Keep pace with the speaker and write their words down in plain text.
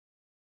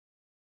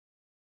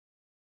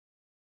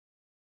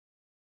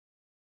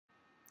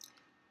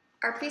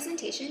Our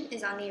presentation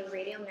is on the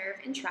radial nerve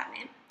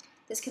entrapment.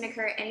 This can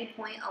occur at any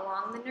point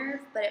along the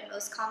nerve, but it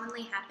most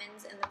commonly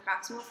happens in the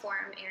proximal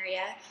forearm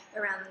area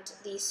around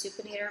the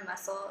supinator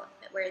muscle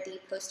where the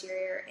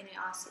posterior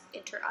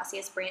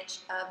interosseous branch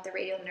of the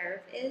radial nerve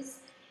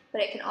is.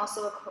 But it can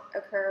also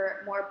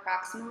occur more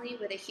proximally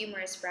with a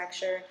humerus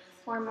fracture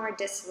or more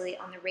distally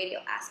on the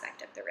radial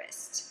aspect of the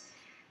wrist.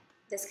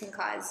 This can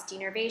cause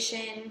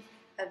denervation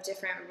of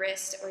different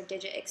wrist or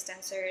digit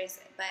extensors,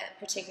 but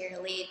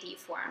particularly the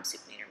forearm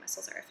supinator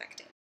muscles are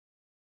affected.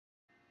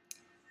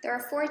 There are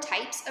 4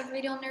 types of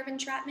radial nerve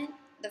entrapment.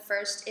 The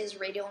first is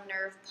radial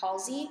nerve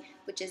palsy,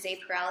 which is a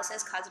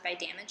paralysis caused by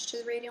damage to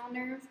the radial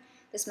nerve.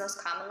 This most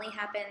commonly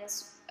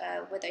happens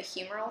with a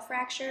humeral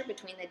fracture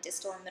between the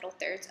distal and middle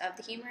thirds of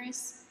the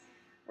humerus.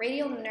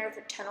 Radial nerve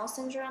tunnel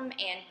syndrome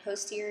and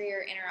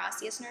posterior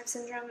interosseous nerve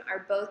syndrome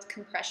are both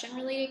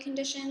compression-related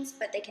conditions,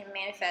 but they can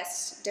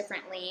manifest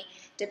differently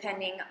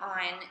depending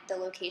on the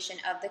location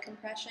of the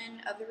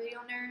compression of the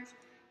radial nerve.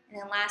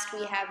 And then last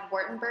we have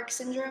Wartenberg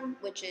syndrome,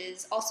 which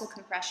is also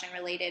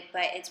compression-related,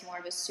 but it's more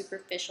of a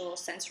superficial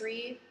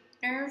sensory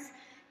nerve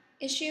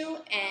issue,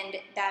 and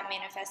that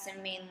manifests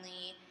in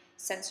mainly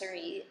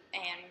sensory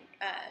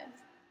and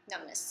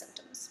numbness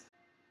symptoms.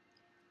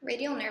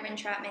 Radial nerve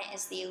entrapment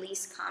is the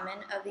least common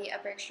of the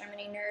upper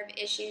extremity nerve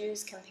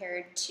issues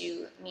compared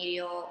to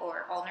medial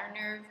or ulnar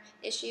nerve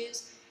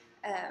issues.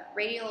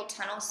 Radial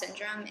tunnel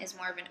syndrome is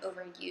more of an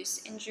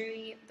overuse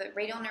injury, but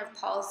radial nerve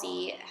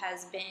palsy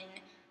has been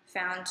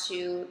found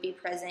to be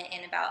present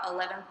in about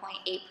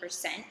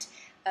 11.8%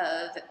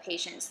 of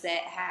patients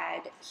that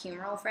had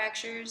humeral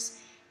fractures,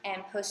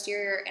 and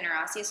posterior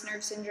interosseous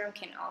nerve syndrome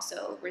can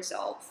also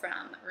result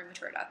from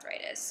rheumatoid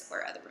arthritis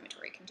or other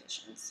rheumatoid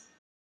conditions.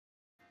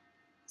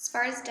 As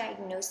far as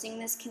diagnosing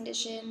this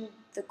condition,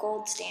 the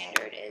gold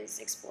standard is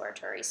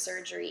exploratory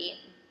surgery.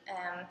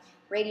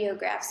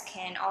 Radiographs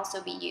can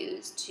also be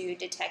used to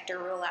detect or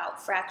rule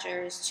out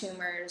fractures,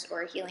 tumors,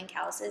 or healing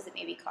calluses that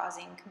may be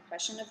causing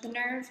compression of the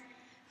nerve.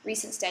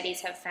 Recent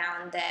studies have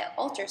found that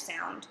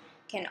ultrasound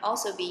can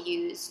also be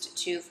used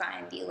to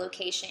find the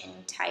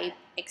location, type,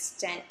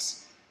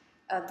 extent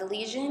of the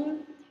lesion,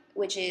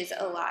 which is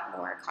a lot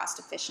more cost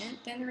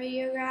efficient than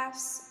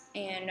radiographs,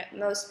 and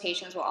most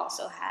patients will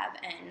also have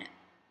an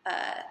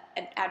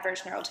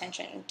adverse neural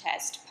tension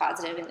test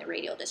positive in the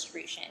radial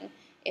distribution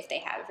if they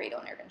have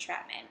radial nerve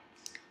entrapment.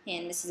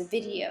 And this is a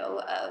video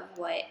of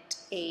what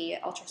a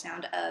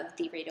ultrasound of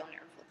the radial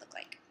nerve would look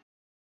like.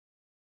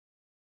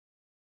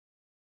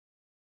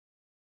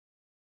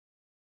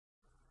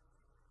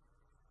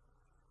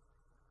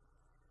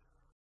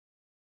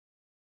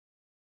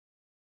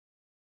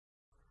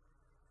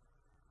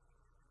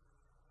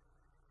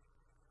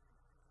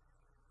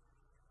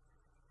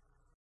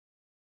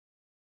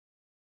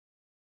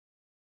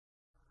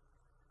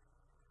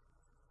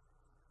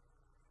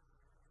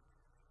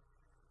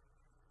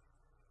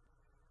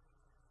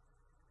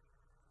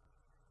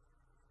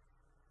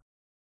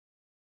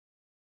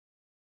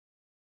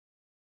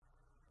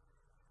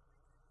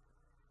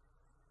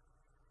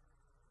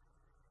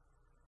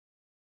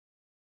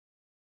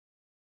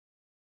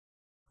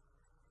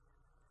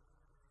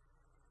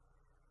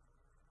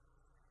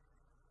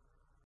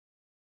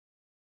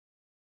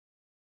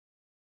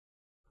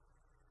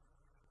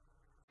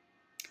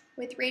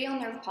 With radial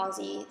nerve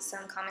palsy,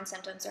 some common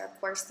symptoms are, of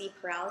course, the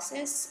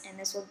paralysis, and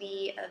this will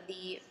be of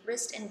the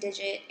wrist and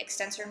digit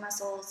extensor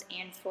muscles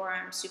and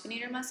forearm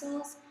supinator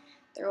muscles.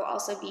 There will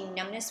also be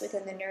numbness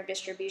within the nerve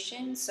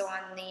distribution, so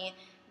on the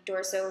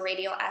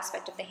dorso-radial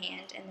aspect of the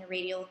hand and the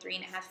radial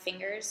 3.5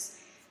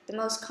 fingers. The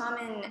most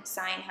common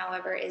sign,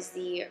 however, is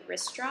the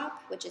wrist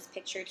drop, which is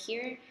pictured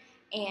here,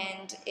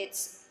 and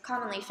it's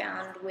commonly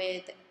found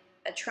with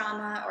a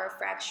trauma or a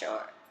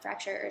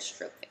fracture or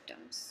stroke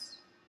victims.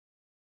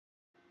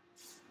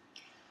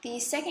 The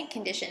second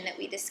condition that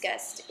we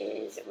discussed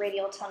is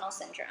radial tunnel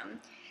syndrome.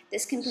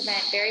 This can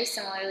present very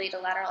similarly to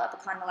lateral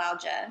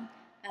epicondylalgia.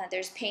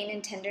 There's pain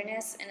and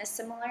tenderness in a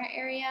similar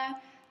area,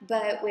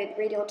 but with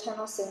radial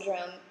tunnel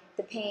syndrome,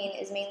 the pain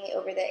is mainly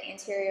over the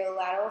anterior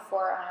lateral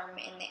forearm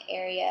in the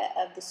area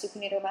of the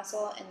supinator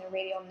muscle and the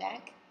radial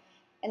neck,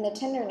 and the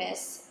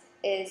tenderness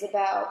is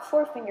about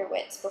 4 finger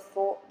widths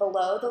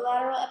below the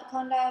lateral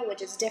epicondyle,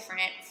 which is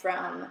different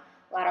from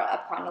lateral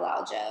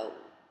epicondylalgia,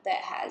 that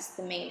has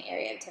the main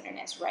area of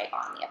tenderness right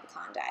on the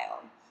epicondyle.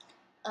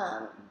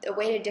 The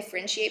way to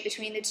differentiate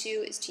between the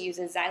two is to use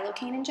a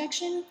xylocaine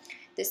injection.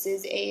 This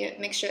is a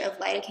mixture of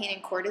lidocaine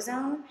and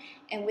cortisone,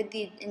 and with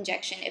the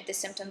injection, if the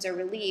symptoms are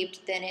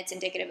relieved, then it's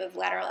indicative of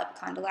lateral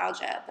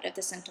epicondylalgia, but if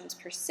the symptoms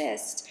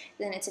persist,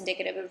 then it's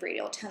indicative of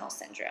radial tunnel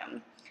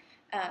syndrome.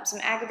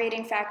 Some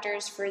aggravating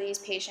factors for these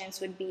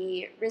patients would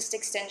be wrist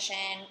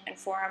extension and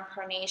forearm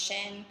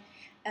pronation.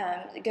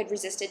 A good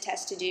resisted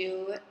test to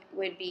do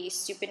would be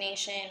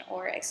supination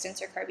or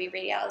extensor carpi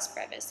radialis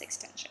brevis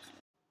extension.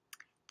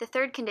 The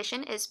third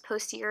condition is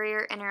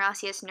posterior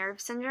interosseous nerve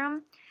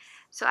syndrome.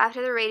 So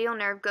after the radial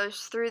nerve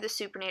goes through the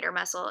supinator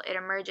muscle, it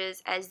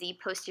emerges as the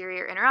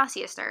posterior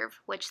interosseous nerve,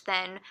 which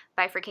then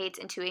bifurcates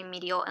into a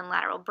medial and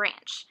lateral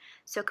branch.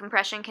 So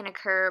compression can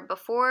occur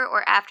before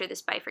or after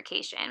this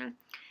bifurcation.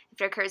 If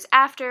it occurs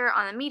after,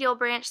 on the medial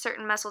branch,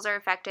 certain muscles are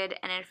affected,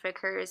 and if it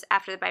occurs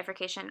after the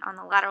bifurcation on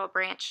the lateral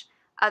branch,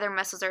 other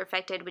muscles are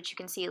affected, which you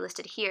can see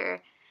listed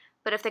here.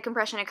 But if the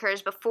compression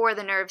occurs before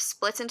the nerve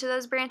splits into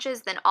those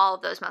branches, then all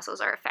of those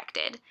muscles are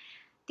affected.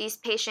 These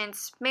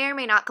patients may or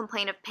may not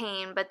complain of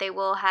pain, but they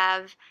will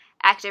have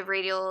active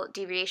radial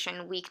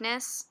deviation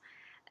weakness.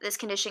 This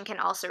condition can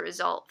also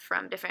result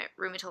from different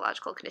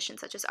rheumatological conditions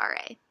such as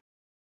RA.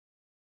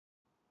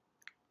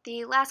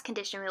 The last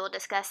condition we will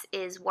discuss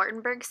is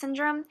Wartenberg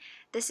syndrome.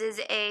 This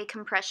is a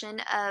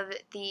compression of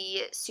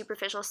the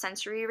superficial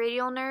sensory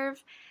radial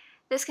nerve.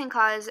 This can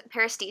cause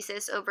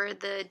paresthesis over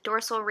the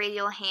dorsal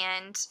radial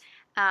hand.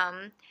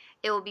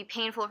 It will be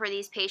painful for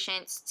these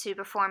patients to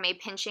perform a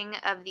pinching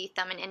of the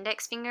thumb and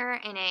index finger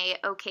in a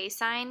OK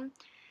sign.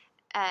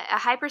 A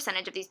high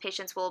percentage of these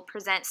patients will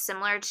present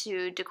similar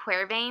to de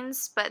Quervain's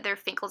veins, but their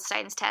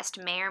Finkelstein's test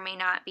may or may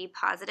not be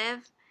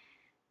positive.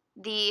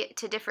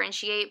 To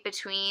differentiate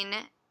between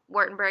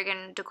Wartenberg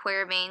and de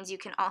Quervain's veins, you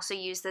can also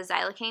use the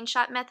xylocaine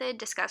shot method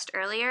discussed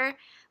earlier,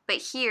 but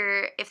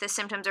here, if the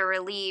symptoms are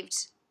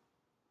relieved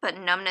but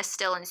numbness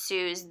still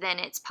ensues, then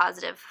it's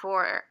positive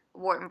for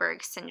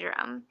Wartenberg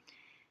syndrome.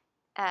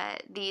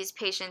 These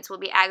patients will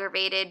be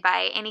aggravated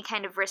by any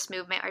kind of wrist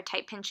movement or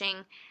tight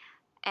pinching,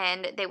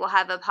 and they will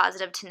have a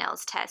positive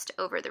Tinel's test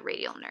over the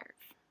radial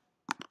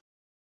nerve.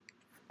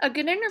 A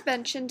good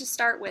intervention to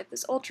start with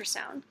is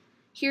ultrasound.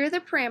 Here are the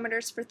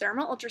parameters for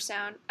thermal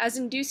ultrasound, as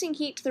inducing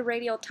heat to the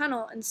radial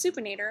tunnel and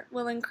supinator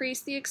will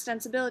increase the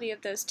extensibility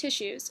of those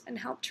tissues and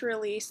help to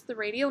release the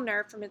radial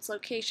nerve from its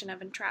location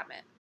of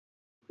entrapment.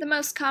 The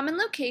most common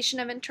location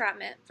of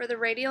entrapment for the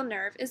radial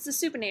nerve is the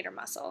supinator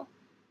muscle.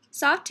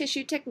 Soft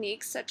tissue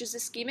techniques such as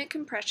ischemic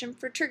compression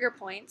for trigger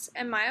points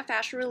and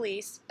myofascial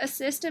release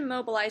assist in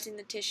mobilizing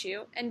the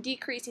tissue and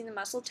decreasing the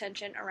muscle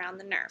tension around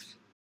the nerve.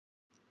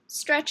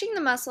 Stretching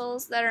the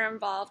muscles that are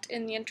involved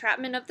in the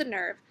entrapment of the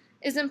nerve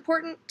is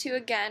important to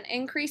again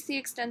increase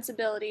the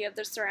extensibility of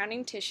the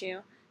surrounding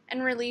tissue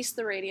and release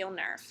the radial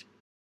nerve.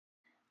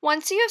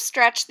 Once you have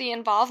stretched the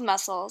involved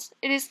muscles,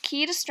 it is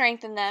key to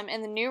strengthen them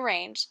in the new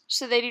range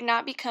so they do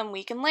not become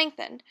weak and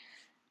lengthened.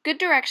 Good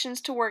directions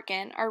to work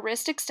in are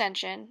wrist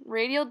extension,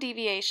 radial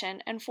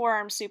deviation, and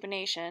forearm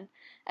supination,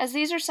 as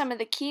these are some of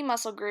the key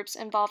muscle groups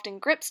involved in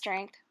grip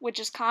strength, which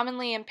is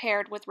commonly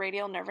impaired with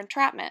radial nerve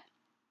entrapment.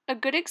 A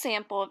good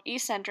example of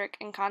eccentric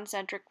and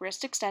concentric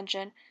wrist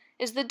extension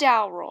is the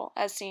dowel rule,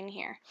 as seen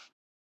here.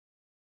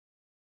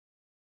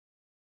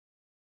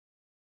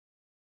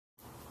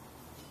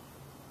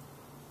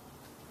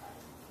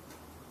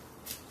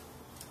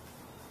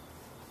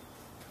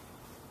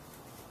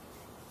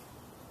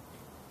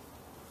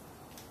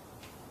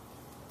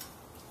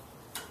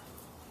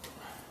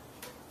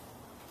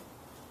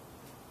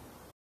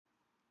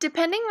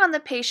 Depending on the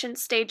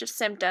patient's stage of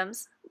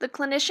symptoms, the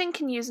clinician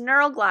can use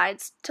neural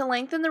glides to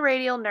lengthen the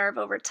radial nerve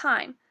over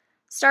time,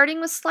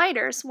 starting with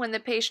sliders when the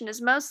patient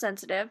is most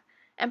sensitive,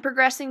 and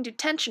progressing to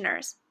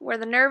tensioners, where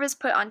the nerve is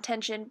put on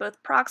tension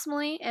both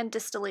proximally and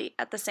distally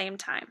at the same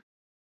time.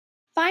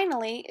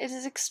 Finally, it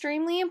is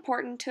extremely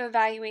important to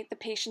evaluate the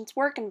patient's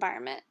work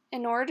environment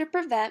in order to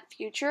prevent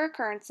future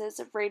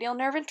occurrences of radial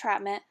nerve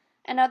entrapment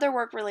and other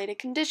work-related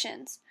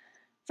conditions.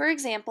 For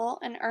example,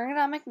 an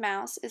ergonomic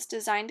mouse is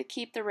designed to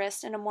keep the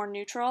wrist in a more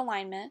neutral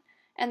alignment,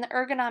 and the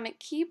ergonomic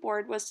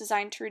keyboard was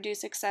designed to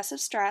reduce excessive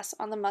stress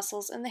on the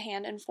muscles in the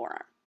hand and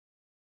forearm.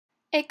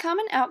 A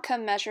common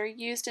outcome measure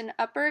used in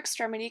upper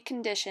extremity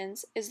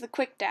conditions is the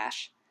quick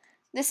dash.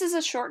 This is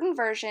a shortened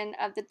version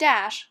of the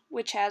dash,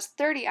 which has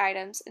 30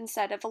 items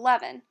instead of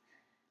 11.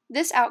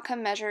 This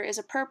outcome measure is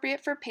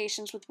appropriate for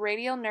patients with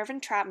radial nerve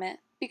entrapment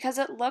because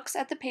it looks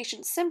at the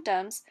patient's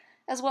symptoms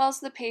as well as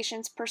the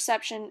patient's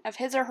perception of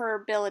his or her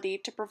ability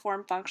to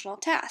perform functional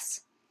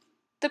tasks.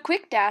 The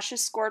quick dash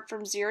is scored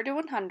from 0 to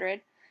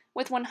 100,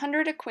 with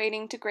 100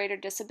 equating to greater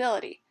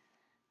disability.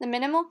 The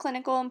minimal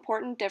clinical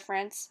important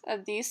difference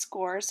of these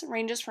scores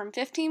ranges from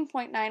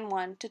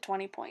 15.91 to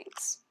 20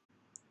 points.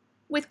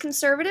 With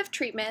conservative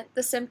treatment,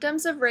 the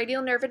symptoms of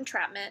radial nerve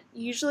entrapment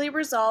usually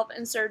resolve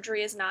and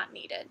surgery is not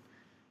needed.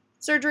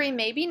 Surgery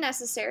may be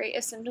necessary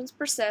if symptoms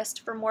persist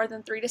for more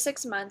than 3 to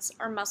 6 months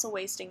or muscle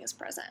wasting is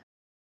present.